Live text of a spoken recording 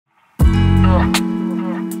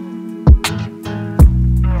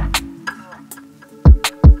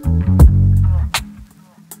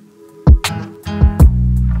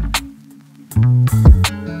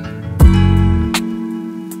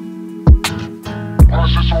So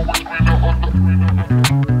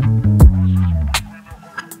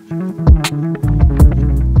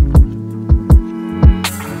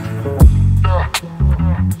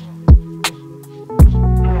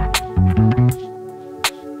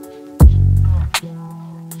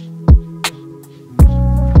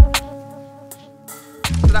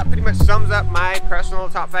that pretty much sums up my personal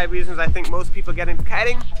top 5 reasons I think most people get into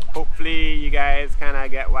kiting. Hopefully you guys kind of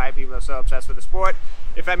get why people are so obsessed with the sport.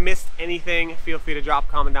 If I missed anything, feel free to drop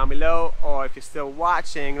a comment down below, or if you're still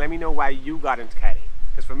watching, let me know why you got into kiting.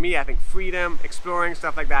 Because for me, I think freedom, exploring,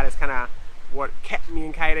 stuff like that is kind of what kept me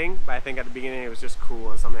in kiting, but I think at the beginning it was just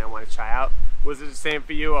cool and something I wanted to try out. Was it the same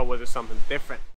for you, or was it something different?